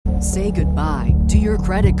Say goodbye to your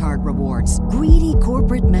credit card rewards. Greedy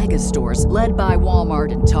corporate mega stores, led by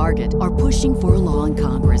Walmart and Target, are pushing for a law in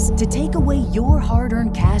Congress to take away your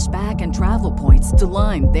hard-earned cash back and travel points to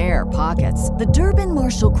line their pockets. The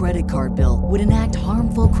Durbin-Marshall credit card bill would enact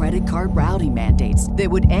harmful credit card routing mandates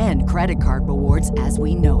that would end credit card rewards as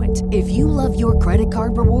we know it. If you love your credit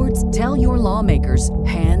card rewards, tell your lawmakers,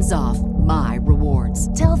 hands off my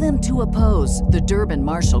rewards. Tell them to oppose the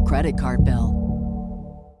Durbin-Marshall credit card bill.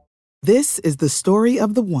 This is the story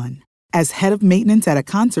of the one. As head of maintenance at a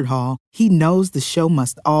concert hall, he knows the show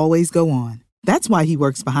must always go on. That's why he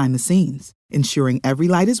works behind the scenes, ensuring every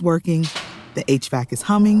light is working, the HVAC is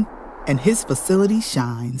humming, and his facility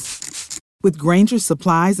shines. With Grainger's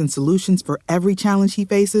supplies and solutions for every challenge he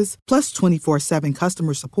faces, plus 24/7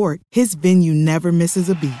 customer support, his venue never misses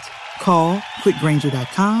a beat. Call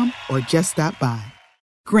quickgrainger.com or just stop by.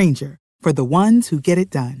 Grainger, for the ones who get it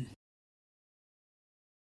done.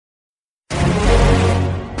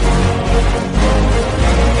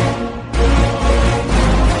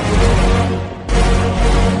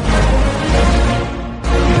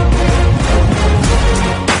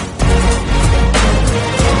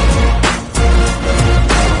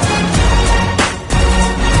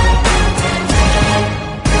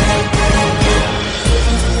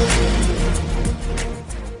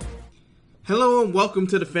 Hello and welcome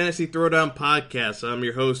to the Fantasy Throwdown Podcast. I'm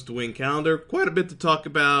your host, Dwayne Calendar. Quite a bit to talk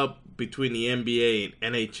about between the NBA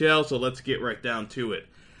and NHL, so let's get right down to it.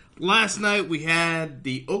 Last night we had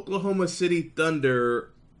the Oklahoma City Thunder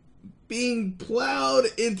being plowed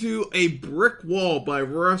into a brick wall by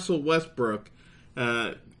Russell Westbrook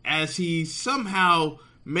as he somehow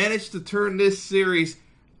managed to turn this series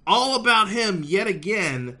all about him yet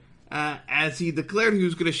again as he declared he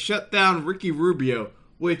was going to shut down Ricky Rubio,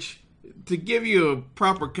 which, to give you a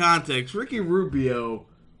proper context, Ricky Rubio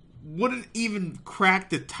wouldn't even crack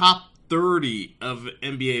the top 30 of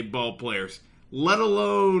NBA ball players, let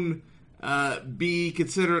alone be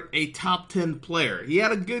considered a top 10 player. He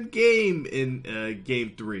had a good game in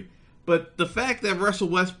Game 3, but the fact that Russell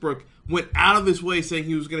Westbrook went out of his way saying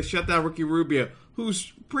he was going to shut down Ricky Rubio,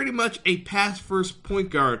 who's pretty much a pass-first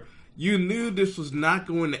point guard, you knew this was not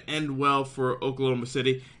going to end well for Oklahoma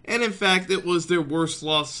City, and in fact, it was their worst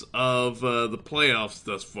loss of the playoffs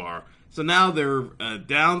thus far. So now they're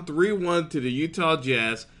down 3-1 to the Utah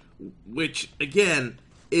Jazz, which, again,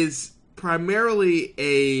 is primarily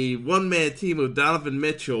a one-man team of Donovan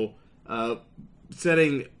Mitchell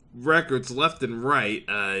setting records left and right.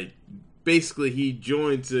 Basically, he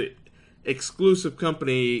joins an exclusive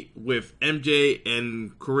company with MJ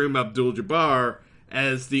and Kareem Abdul-Jabbar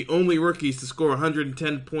as the only rookies to score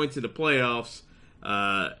 110 points in the playoffs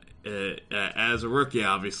as a rookie,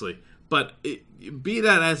 obviously. But be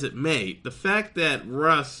that as it may, the fact that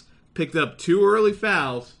Russ picked up 2 early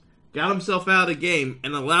fouls, got himself out of the game,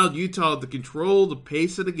 and allowed Utah to control the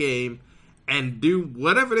pace of the game and do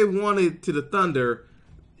whatever they wanted to the Thunder,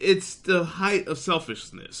 it's the height of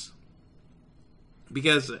selfishness.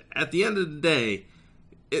 Because at the end of the day,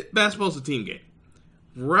 basketball's a team game.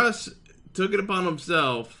 Russ took it upon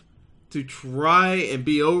himself to try and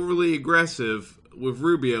be overly aggressive with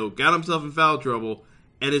Rubio, got himself in foul trouble,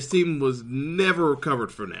 and his team was never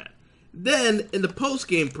recovered from that. Then, in the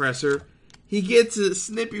post-game presser, he gets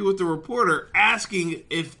snippy with the reporter, asking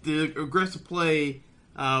if the aggressive play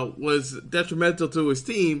was detrimental to his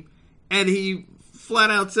team, and he flat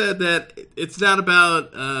out said that it's not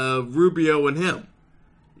about Rubio and him,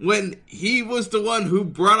 when he was the one who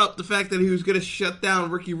brought up the fact that he was going to shut down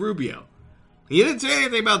Ricky Rubio. He didn't say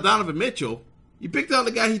anything about Donovan Mitchell. He picked on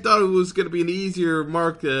the guy he thought it was going to be an easier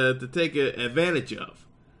mark to take advantage of.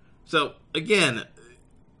 So, again,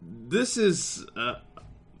 this is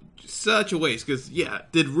such a waste. Because, yeah,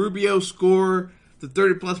 did Rubio score the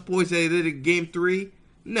 30-plus points that he did in Game 3?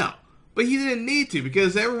 No. But he didn't need to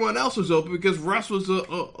because everyone else was open because Russ was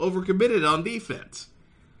overcommitted on defense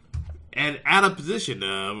and out of position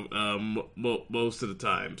most of the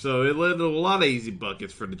time. So it led to a lot of easy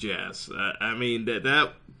buckets for the Jazz. I mean,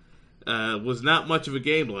 that was not much of a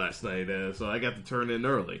game last night, so I got to turn in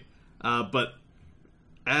early. But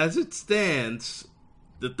as it stands,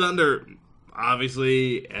 the Thunder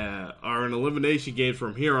obviously are in elimination games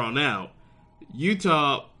from here on out.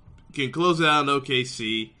 Utah can close out in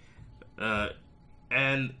OKC,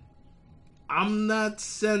 and I'm not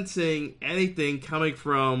sensing anything coming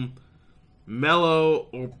from Melo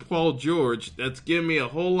or Paul George that's giving me a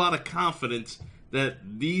whole lot of confidence that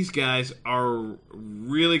these guys are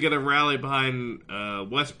really going to rally behind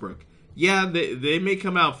Westbrook. Yeah, they may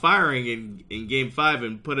come out firing in Game 5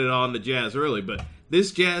 and put it on the Jazz early, but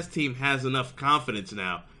this Jazz team has enough confidence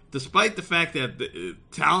now despite the fact that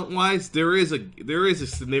talent-wise there is a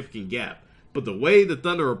significant gap. But the way the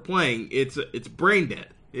Thunder are playing, it's brain dead.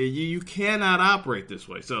 You cannot operate this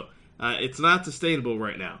way. So it's not sustainable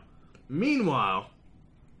right now. Meanwhile,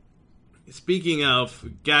 speaking of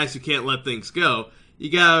guys who can't let things go,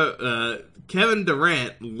 you got Kevin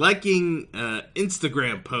Durant liking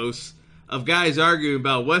Instagram posts of guys arguing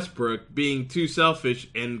about Westbrook being too selfish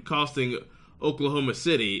and costing Oklahoma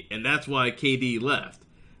City, and that's why KD left.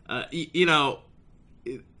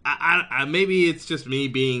 Maybe it's just me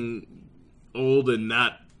being old and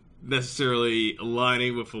not necessarily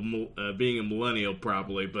aligning with being a millennial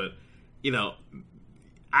properly, but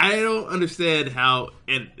I don't understand how,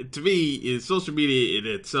 and to me, social media in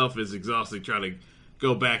itself is exhausting trying to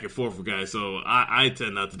go back and forth with guys, so I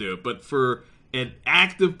tend not to do it. But for an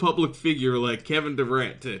active public figure like Kevin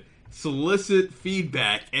Durant to solicit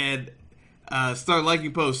feedback and start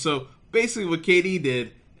liking posts. So basically what KD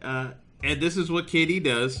did, and this is what KD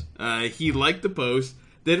does, he liked the post,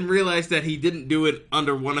 then realized that he didn't do it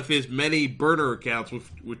under one of his many burner accounts,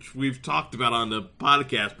 which we've talked about on the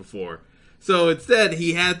podcast before. So instead,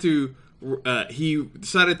 he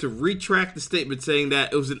decided to retract the statement saying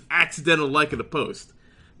that it was an accidental like of the post.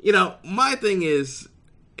 My thing is,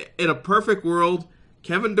 in a perfect world,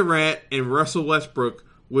 Kevin Durant and Russell Westbrook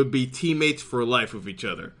would be teammates for life with each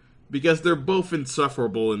other because they're both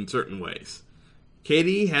insufferable in certain ways.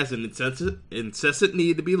 KD has an incessant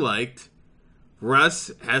need to be liked. Russ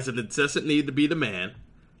has an incessant need to be the man.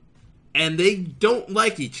 And they don't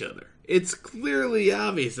like each other. It's clearly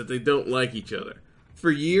obvious that they don't like each other. For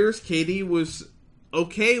years, KD was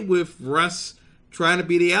okay with Russ trying to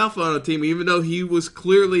be the alpha on the team, even though he was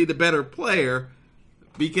clearly the better player,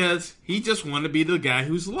 because he just wanted to be the guy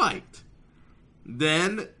who's liked.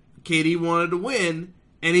 Then KD wanted to win,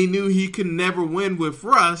 and he knew he could never win with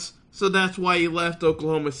Russ, so that's why he left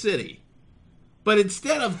Oklahoma City. But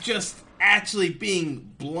instead of just actually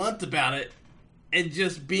being blunt about it and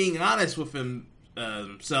just being honest with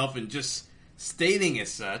himself and just stating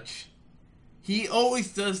as such, he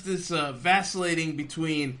always does this vacillating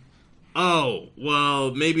between, oh,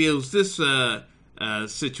 well, maybe it was this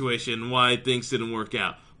situation why things didn't work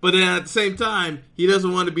out. But then at the same time, he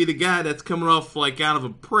doesn't want to be the guy that's coming off like out of a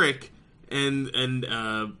prick and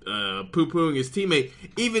poo-pooing his teammate,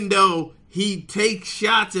 even though he takes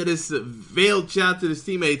shots at his veiled shots at his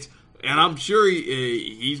teammates. And I'm sure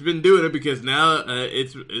he's been doing it because now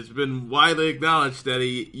it's been widely acknowledged that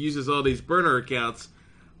he uses all these burner accounts,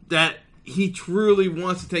 that he truly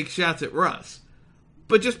wants to take shots at Russ.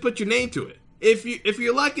 But just put your name to it. If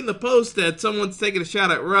you're liking the post that someone's taking a shot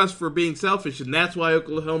at Russ for being selfish and that's why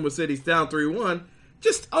Oklahoma City's down 3-1,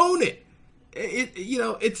 just own it.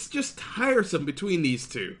 It's just tiresome between these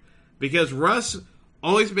two because Russ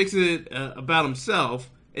always makes it about himself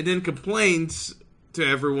and then complains to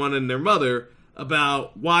everyone and their mother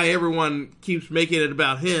about why everyone keeps making it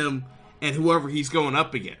about him and whoever he's going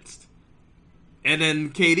up against. And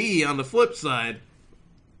then KD, on the flip side,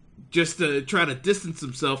 just to try to distance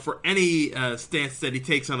himself for any stance that he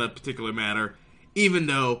takes on a particular matter, even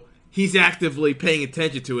though he's actively paying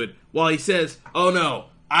attention to it, while he says, "Oh no,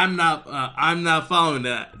 I'm not following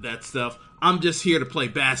that stuff. I'm just here to play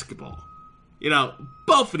basketball."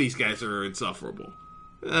 Both of these guys are insufferable.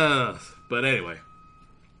 But anyway.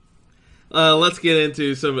 Let's get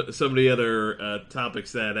into some of the other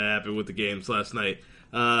topics that happened with the games last night.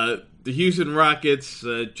 The Houston Rockets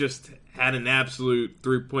just had an absolute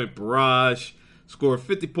three-point barrage, scored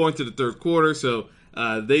 50 points in the third quarter, so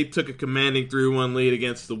they took a commanding 3-1 lead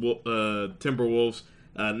against the Timberwolves.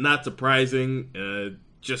 Not surprising,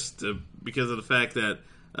 just because of the fact that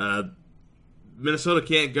Minnesota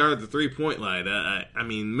can't guard the three-point line. I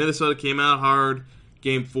mean, Minnesota came out hard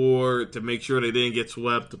Game 4 to make sure they didn't get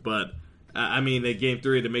swept, but Game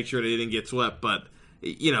 3 to make sure they didn't get swept, but,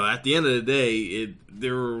 at the end of the day, they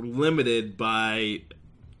were limited by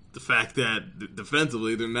the fact that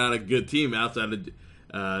defensively they're not a good team outside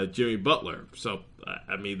of Jimmy Butler. So,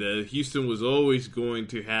 the Houston was always going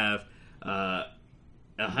to have a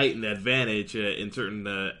heightened advantage in certain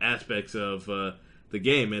aspects of the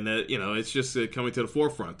game, and, it's just coming to the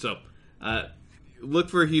forefront. So, look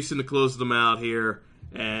for Houston to close them out here.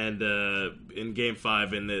 And in Game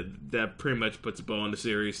 5, and that pretty much puts a bow on the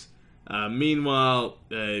series. Meanwhile,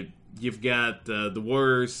 you've got the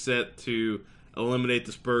Warriors set to eliminate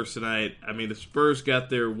the Spurs tonight. The Spurs got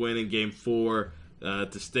their win in Game 4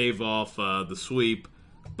 to stave off the sweep,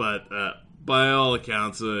 but by all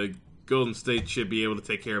accounts, Golden State should be able to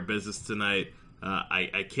take care of business tonight.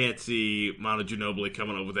 I can't see Manu Ginobili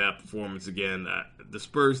coming up with that performance again. The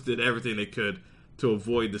Spurs did everything they could to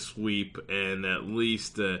avoid the sweep and at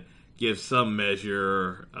least give some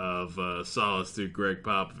measure of solace to Greg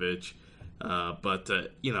Popovich. But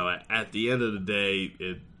at the end of the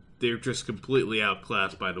day, they're just completely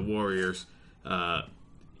outclassed by the Warriors.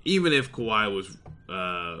 Even if Kawhi was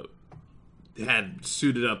had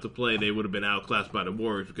suited up to play, they would have been outclassed by the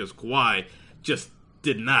Warriors because Kawhi just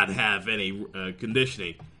did not have any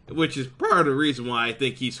conditioning, which is part of the reason why I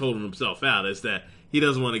think he's holding himself out, is that he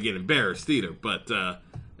doesn't want to get embarrassed either. But,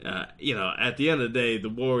 at the end of the day, the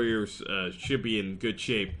Warriors should be in good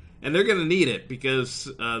shape. And they're going to need it because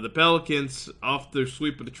the Pelicans, off their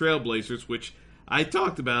sweep of the Trailblazers, which I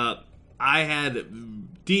talked about, I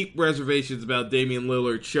had deep reservations about Damian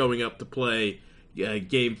Lillard showing up to play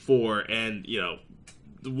Game 4. And,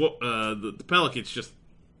 the Pelicans just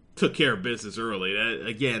took care of business early.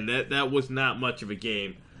 That was not much of a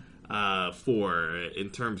game in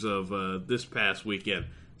terms of this past weekend.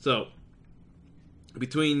 So,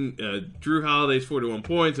 between Drew Holiday's 41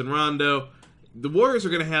 points and Rondo, the Warriors are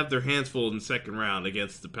going to have their hands full in the second round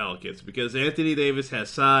against the Pelicans because Anthony Davis has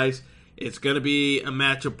size. It's going to be a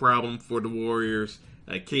matchup problem for the Warriors.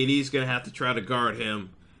 KD's going to have to try to guard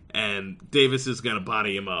him, and Davis is going to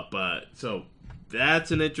body him up. So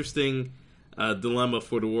that's an interesting dilemma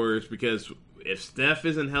for the Warriors because if Steph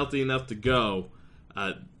isn't healthy enough to go,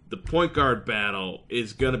 the point guard battle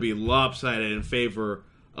is going to be lopsided in favor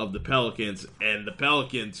of the Pelicans. And the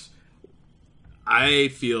Pelicans, I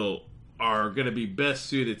feel, are going to be best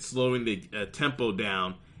suited slowing the tempo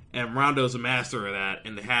down, and Rondo's a master of that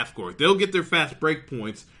in the half court. They'll get their fast break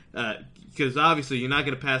points because obviously you're not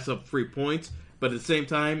going to pass up free points, but at the same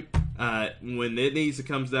time, when it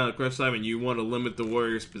comes down to crunch time and you want to limit the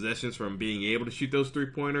Warriors' possessions from being able to shoot those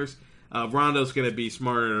three-pointers, Rondo's going to be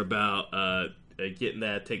smarter about getting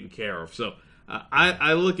that taken care of. So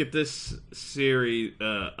I look at this series,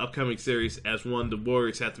 upcoming series, as one the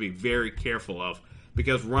Warriors have to be very careful of,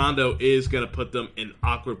 because Rondo is going to put them in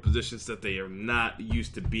awkward positions that they are not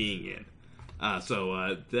used to being in.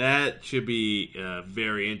 So that should be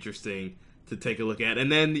very interesting to take a look at. And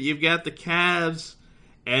then you've got the Cavs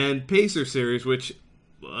and Pacers series, which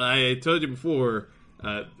I told you before,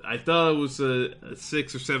 I thought it was a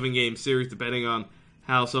 6 or 7 game series, depending on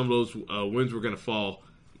how some of those wins were going to fall.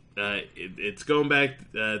 It's going back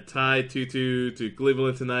tied 2-2 to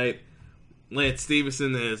Cleveland tonight. Lance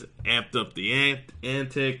Stevenson has amped up the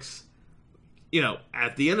antics.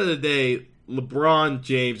 At the end of the day, LeBron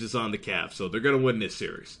James is on the Cavs, so they're going to win this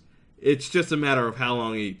series. It's just a matter of how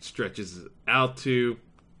long he stretches it out to.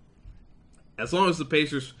 As long as the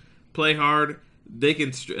Pacers play hard, they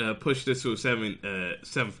can push this to a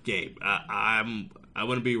seventh game. I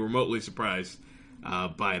wouldn't be remotely surprised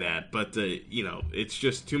by that. But, it's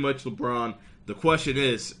just too much LeBron. The question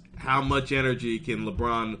is, how much energy can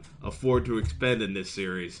LeBron afford to expend in this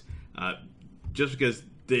series? Just because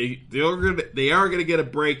they are going to get a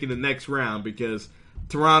break in the neck round, because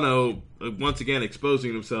Toronto, once again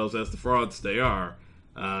exposing themselves as the frauds they are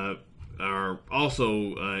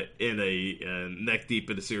also in a neck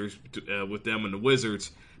deep in the series with them and the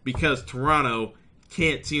Wizards, because Toronto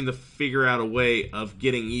can't seem to figure out a way of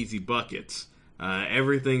getting easy buckets.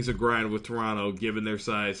 Everything's a grind with Toronto, given their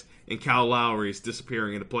size, and Kyle Lowry is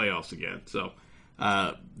disappearing in the playoffs again. So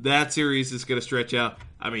that series is going to stretch out.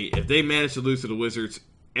 I mean, if they manage to lose to the Wizards,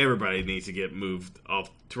 everybody needs to get moved off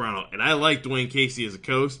Toronto. And I like Dwayne Casey as a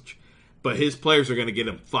coach, but his players are going to get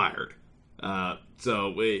him fired.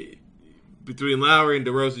 Between Lowry and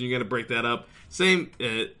DeRozan, you're going to break that up. And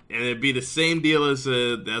it'd be the same deal as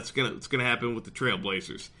it's going to happen with the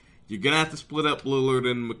Trailblazers. You're going to have to split up Lillard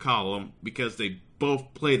and McCollum because they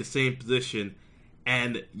both play the same position,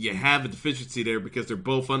 and you have a deficiency there because they're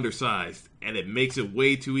both undersized, and it makes it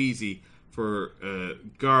way too easy for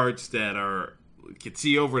guards that can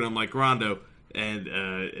see over them like Rondo and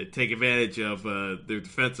take advantage of their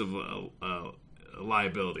defensive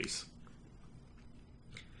liabilities.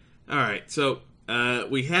 All right, so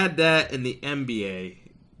we had that in the NBA.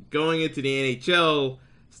 Going into the NHL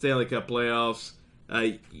Stanley Cup playoffs,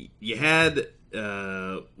 you had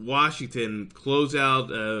Washington close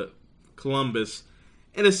out Columbus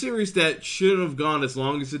in a series that shouldn't have gone as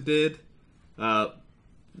long as it did.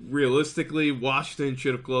 Realistically, Washington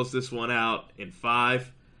should have closed this one out in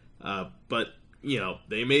 5. But,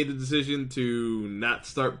 they made the decision to not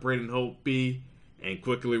start Braden Holtby and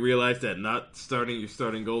quickly realized that not starting your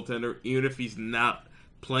starting goaltender, even if he's not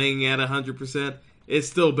playing at 100%, it's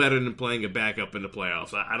still better than playing a backup in the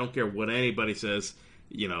playoffs. I don't care what anybody says.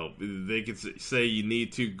 They could say you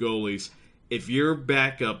need 2 goalies. If your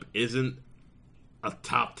backup isn't a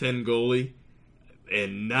top 10 goalie,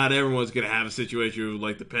 and not everyone's going to have a situation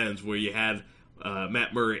like the Pens where you had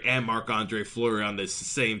Matt Murray and Marc-Andre Fleury on this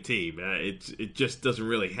same team. It just doesn't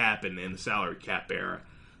really happen in the salary cap era.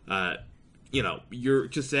 You're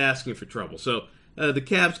just asking for trouble. So the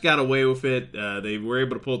Caps got away with it. They were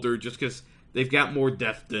able to pull through just because they've got more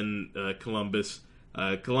depth than Columbus.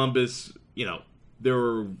 Columbus,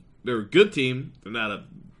 they're a good team. They're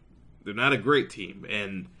not a great team,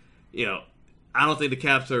 and I don't think the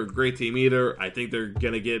Caps are a great team either. I think they're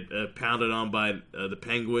going to get pounded on by the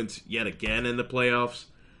Penguins yet again in the playoffs.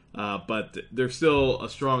 But they're still a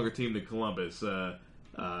stronger team than Columbus. So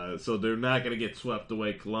they're not going to get swept the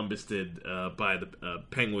way Columbus did by the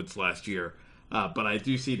Penguins last year. But I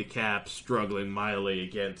do see the Caps struggling mightily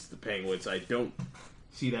against the Penguins. I don't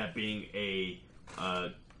see that being a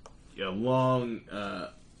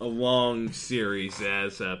long series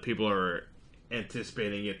as people are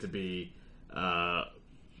anticipating it to be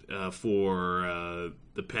for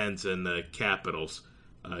the Pens and the Capitals,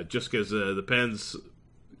 just because the Pens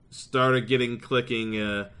started getting clicking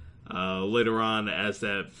later on as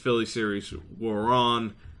that Philly series wore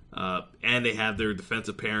on, and they have their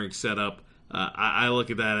defensive pairing set up. I look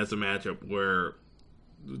at that as a matchup where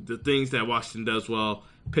the things that Washington does well,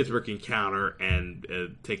 Pittsburgh can counter and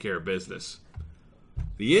take care of business.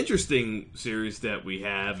 The interesting series that we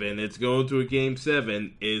have, and it's going to a Game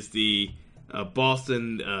 7, is the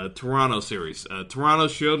Boston-Toronto series. Toronto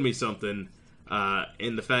showed me something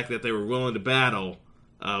in the fact that they were willing to battle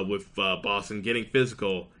with Boston, getting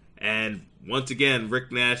physical. And once again,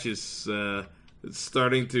 Rick Nash is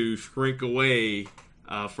starting to shrink away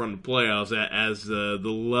from the playoffs as the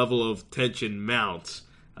level of tension mounts.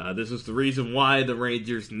 This is the reason why the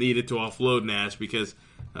Rangers needed to offload Nash, because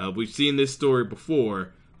we've seen this story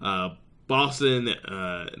before. Boston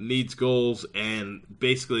needs goals, and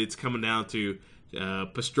basically it's coming down to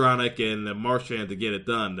Pastrnak and Marchand to get it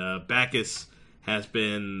done. Backes has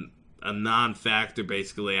been a non-factor,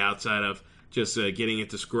 basically, outside of just getting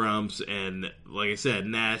into scrums. And like I said,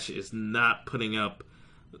 Nash is not putting up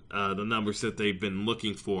the numbers that they've been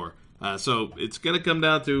looking for. So it's going to come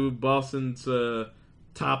down to Boston's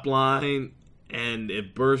top line, and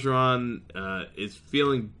if Bergeron is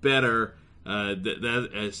feeling better,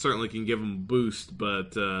 that certainly can give him a boost.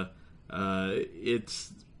 But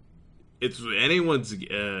it's anyone's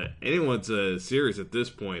series at this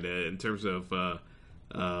point in terms of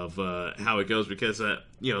how it goes, because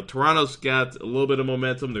Toronto's got a little bit of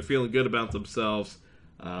momentum. They're feeling good about themselves,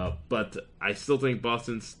 but I still think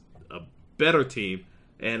Boston's a better team.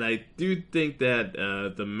 And I do think that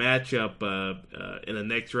the matchup in the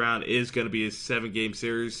next round is going to be a 7-game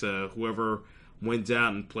series. Whoever wins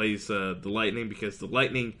out and plays the Lightning, because the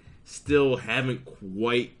Lightning still haven't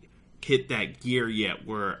quite hit that gear yet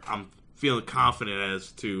where I'm feeling confident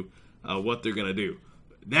as to what they're going to do.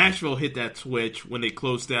 Nashville hit that switch when they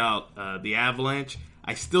closed out the Avalanche.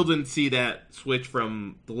 I still didn't see that switch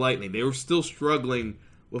from the Lightning. They were still struggling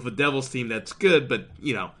with a Devils team that's good, but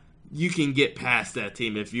you can get past that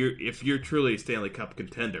team if you're truly a Stanley Cup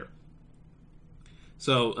contender.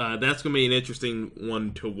 So that's going to be an interesting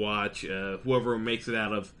one to watch. Whoever makes it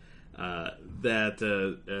out of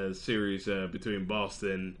that series between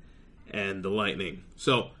Boston and the Lightning.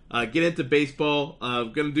 So get into baseball.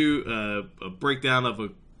 I'm going to do a breakdown of a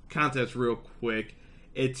contest real quick.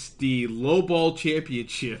 It's the Low Ball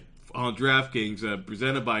Championship on DraftKings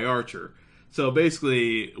presented by Archer. So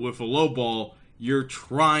basically, with a low ball, you're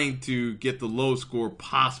trying to get the lowest score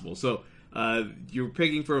possible. So you're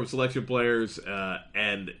picking from selection players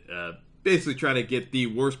and basically trying to get the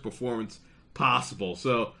worst performance possible.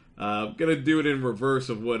 So I'm going to do it in reverse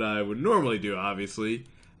of what I would normally do, obviously,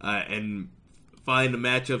 and find the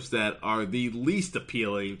matchups that are the least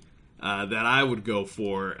appealing that I would go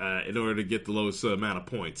for in order to get the lowest amount of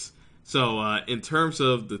points. So in terms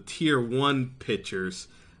of the Tier 1 pitchers,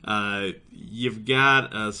 you've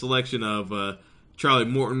got a selection of Charlie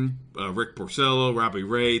Morton, Rick Porcello, Robbie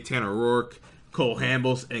Ray, Tanner Roark, Cole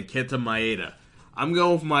Hamels, and Kenta Maeda. I'm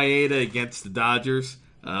going with Maeda against the Dodgers.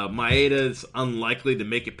 Maeda is unlikely to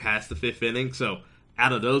make it past the 5th inning, so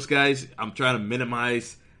out of those guys, I'm trying to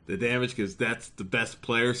minimize the damage because that's the best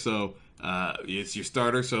player, so it's your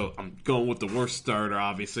starter. So I'm going with the worst starter,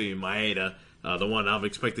 obviously, in Maeda, the one I'm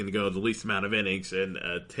expecting to go the least amount of innings, and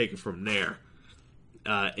take it from there.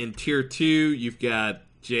 In Tier 2, you've got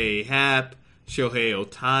J. Happ, Shohei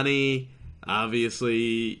Ohtani.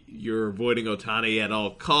 Obviously, you're avoiding Ohtani at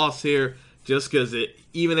all costs here, just because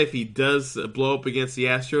even if he does blow up against the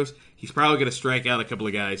Astros, he's probably going to strike out a couple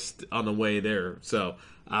of guys on the way there. So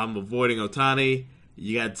I'm avoiding Ohtani.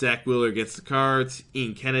 You got Zach Wheeler against the Cards,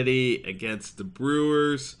 Ian Kennedy against the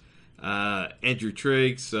Brewers, Andrew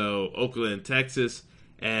Triggs, so Oakland and Texas,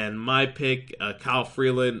 And my pick, Kyle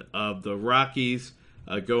Freeland of the Rockies,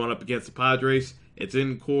 going up against the Padres. It's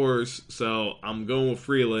in Coors, so I'm going with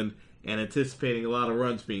Freeland and anticipating a lot of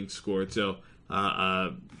runs being scored. So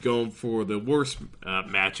going for the worst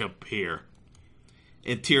matchup here.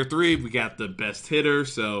 In Tier 3, we got the best hitter.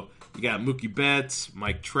 So you got Mookie Betts,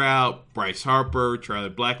 Mike Trout, Bryce Harper, Charlie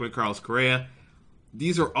Blackmon, Carlos Correa.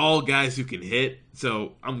 These are all guys who can hit.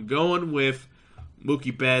 So I'm going with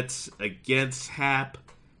Mookie Betts against Happ.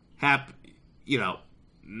 Happ,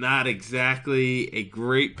 not exactly a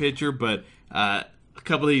great pitcher, but a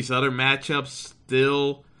couple of these other matchups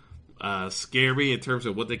still scare me in terms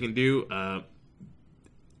of what they can do.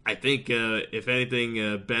 I think, if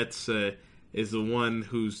anything, Betts is the one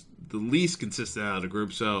who's the least consistent out of the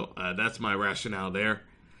group, so that's my rationale there.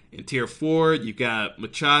 In Tier 4, you've got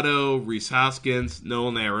Machado, Rhys Hoskins,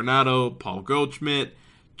 Nolan Arenado, Paul Goldschmidt,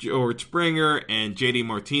 George Springer, and JD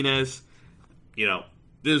Martinez.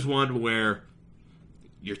 This one where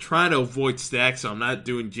you're trying to avoid stacks, so I'm not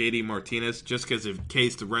doing JD Martinez just because in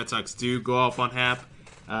case the Red Sox do go off on Happ,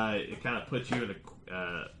 it kind of puts you in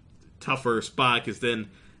a tougher spot because then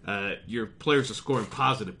your players are scoring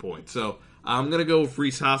positive points. So I'm going to go with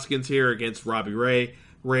Rhys Hoskins here against Robbie Ray.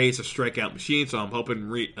 Ray's a strikeout machine, so I'm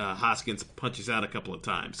hoping Hoskins punches out a couple of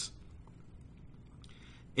times.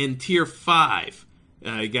 In Tier 5,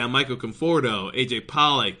 you got Michael Conforto, AJ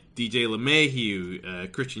Pollock, DJ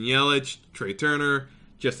LeMahieu, Christian Yelich, Trey Turner,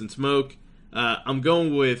 Justin Smoke. I'm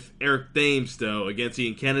going with Eric Thames, though, against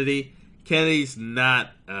Ian Kennedy. Kennedy's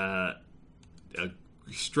not a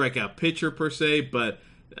strikeout pitcher per se, but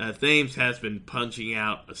Thames has been punching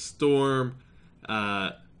out a storm.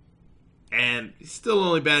 And he's still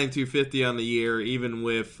only batting .250 on the year, even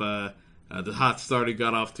with the hot start he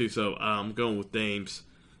got off to. So I'm going with Thames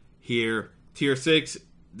here. Tier 6,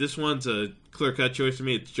 this one's a clear-cut choice for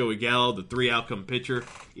me. It's Joey Gallo, the 3-outcome pitcher.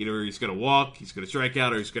 Either he's going to walk, he's going to strike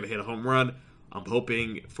out, or he's going to hit a home run. I'm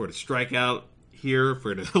hoping for the strikeout here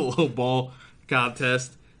for the low ball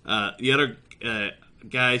contest. The other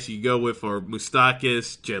guys you go with are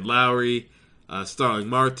Moustakas, Jed Lowry, Starling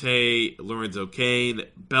Marte, Lorenzo Cain,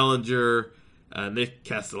 Bellinger, Nick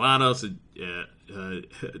Castellanos,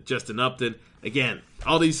 Justin Upton. Again,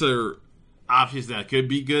 all these are options that could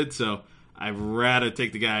be good, so I'd rather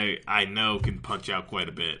take the guy I know can punch out quite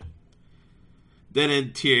a bit. Then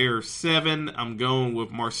in Tier 7, I'm going with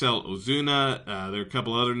Marcell Ozuna. There are a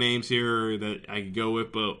couple other names here that I could go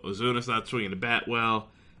with, but Ozuna's not swinging the bat well,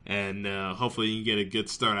 and hopefully you can get a good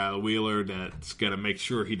start out of Wheeler that's going to make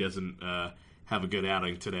sure he doesn't have a good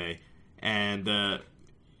outing today. And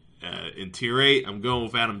in Tier 8, I'm going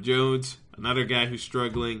with Adam Jones, another guy who's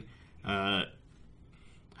struggling.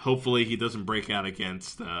 Hopefully he doesn't break out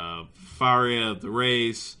against Faria of the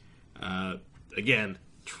Rays. Again,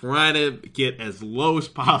 trying to get as low as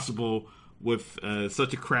possible with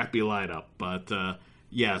such a crappy lineup. But,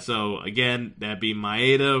 so again, that'd be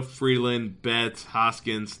Maeda, Freeland, Betts,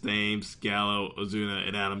 Hoskins, Thames, Gallo, Ozuna,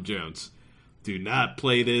 and Adam Jones. Do not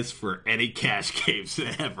play this for any cash games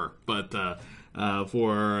ever. But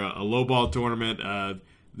for a low-ball tournament,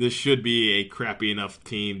 this should be a crappy enough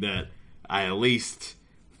team that I at least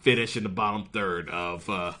finish in the bottom third of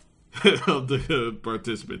the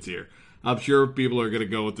participants here. I'm sure people are going to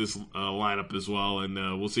go with this lineup as well, and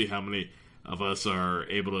we'll see how many of us are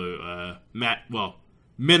able to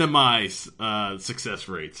minimize success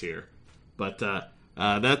rates here. But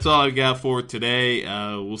that's all I got for today.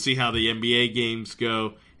 We'll see how the NBA games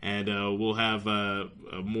go, and we'll have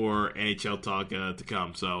more NHL talk to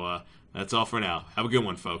come. So that's all for now. Have a good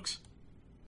one, folks.